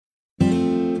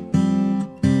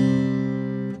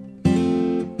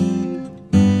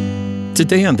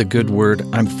Today on The Good Word,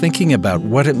 I'm thinking about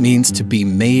what it means to be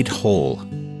made whole.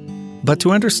 But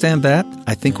to understand that,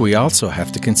 I think we also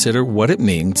have to consider what it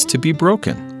means to be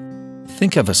broken.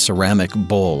 Think of a ceramic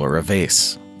bowl or a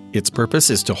vase. Its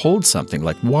purpose is to hold something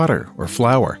like water or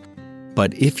flour.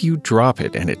 But if you drop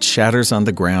it and it shatters on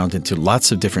the ground into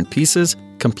lots of different pieces,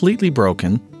 completely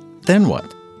broken, then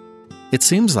what? It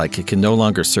seems like it can no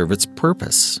longer serve its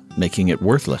purpose, making it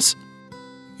worthless.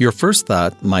 Your first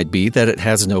thought might be that it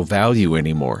has no value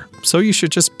anymore, so you should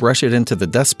just brush it into the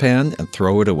dustpan and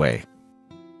throw it away.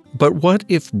 But what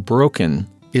if broken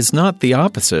is not the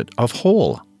opposite of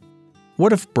whole?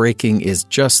 What if breaking is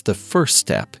just the first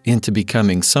step into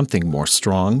becoming something more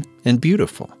strong and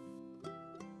beautiful?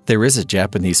 There is a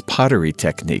Japanese pottery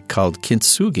technique called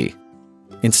kintsugi.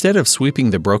 Instead of sweeping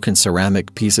the broken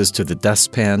ceramic pieces to the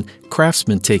dustpan,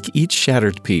 craftsmen take each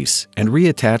shattered piece and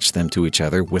reattach them to each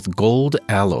other with gold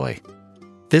alloy.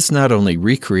 This not only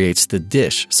recreates the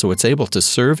dish so it's able to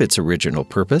serve its original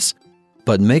purpose,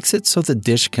 but makes it so the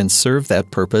dish can serve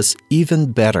that purpose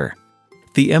even better.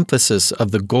 The emphasis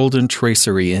of the golden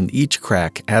tracery in each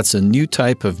crack adds a new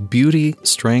type of beauty,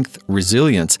 strength,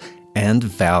 resilience, and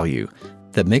value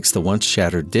that makes the once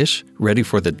shattered dish ready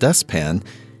for the dustpan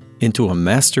into a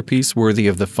masterpiece worthy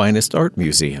of the finest art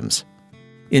museums.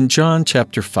 In John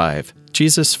chapter 5,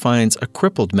 Jesus finds a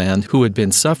crippled man who had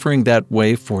been suffering that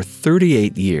way for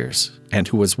 38 years and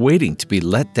who was waiting to be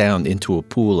let down into a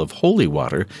pool of holy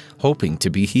water, hoping to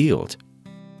be healed.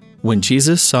 When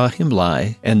Jesus saw him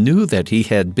lie and knew that he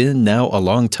had been now a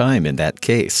long time in that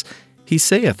case, he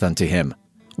saith unto him,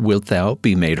 Wilt thou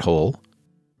be made whole?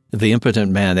 The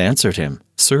impotent man answered him,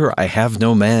 Sir, I have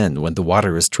no man, when the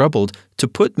water is troubled, to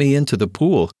put me into the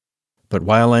pool. But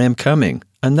while I am coming,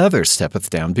 another steppeth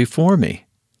down before me.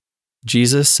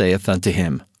 Jesus saith unto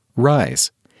him,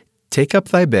 Rise, take up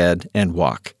thy bed, and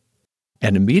walk.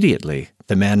 And immediately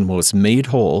the man was made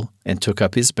whole, and took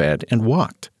up his bed, and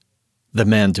walked. The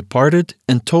man departed,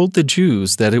 and told the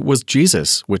Jews that it was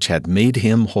Jesus which had made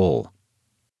him whole.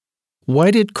 Why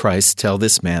did Christ tell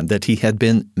this man that he had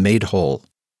been made whole?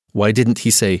 Why didn't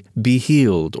he say, be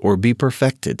healed or be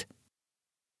perfected?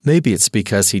 Maybe it's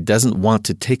because he doesn't want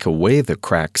to take away the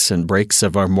cracks and breaks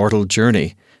of our mortal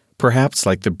journey. Perhaps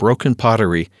like the broken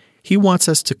pottery, he wants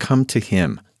us to come to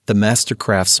him, the master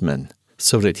craftsman,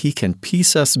 so that he can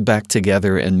piece us back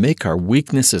together and make our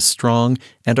weaknesses strong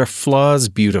and our flaws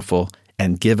beautiful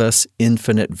and give us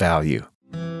infinite value.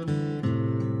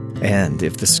 And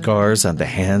if the scars on the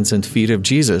hands and feet of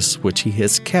Jesus, which he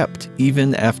has kept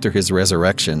even after his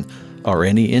resurrection, are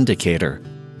any indicator,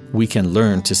 we can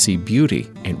learn to see beauty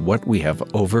in what we have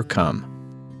overcome.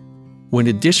 When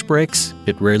a dish breaks,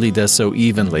 it rarely does so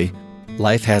evenly.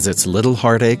 Life has its little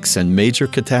heartaches and major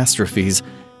catastrophes,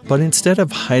 but instead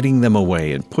of hiding them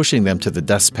away and pushing them to the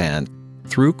dustpan,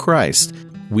 through Christ,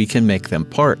 we can make them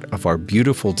part of our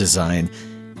beautiful design.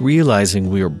 Realizing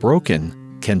we are broken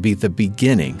can be the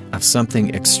beginning of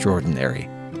something extraordinary.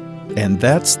 And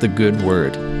that's the good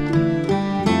word.